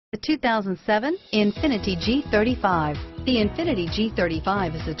The 2007 Infiniti G35. The Infiniti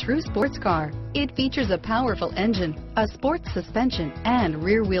G35 is a true sports car. It features a powerful engine, a sports suspension, and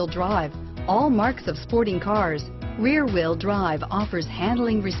rear-wheel drive. All marks of sporting cars. Rear-wheel drive offers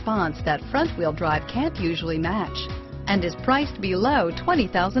handling response that front-wheel drive can't usually match, and is priced below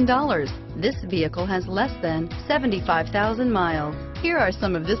 $20,000. This vehicle has less than 75,000 miles. Here are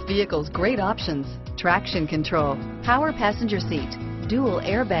some of this vehicle's great options: traction control, power passenger seat, dual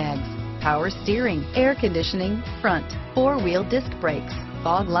airbags, power steering, air conditioning, front, four-wheel disc brakes,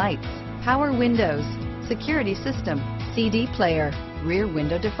 fog lights, power windows, security system, CD player, rear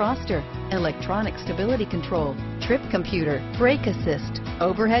window defroster, electronic stability control, trip computer, brake assist,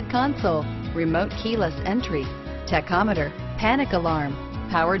 overhead console, remote keyless entry, tachometer, panic alarm,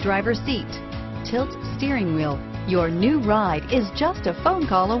 power driver seat, tilt steering wheel. Your new ride is just a phone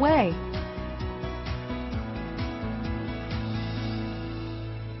call away.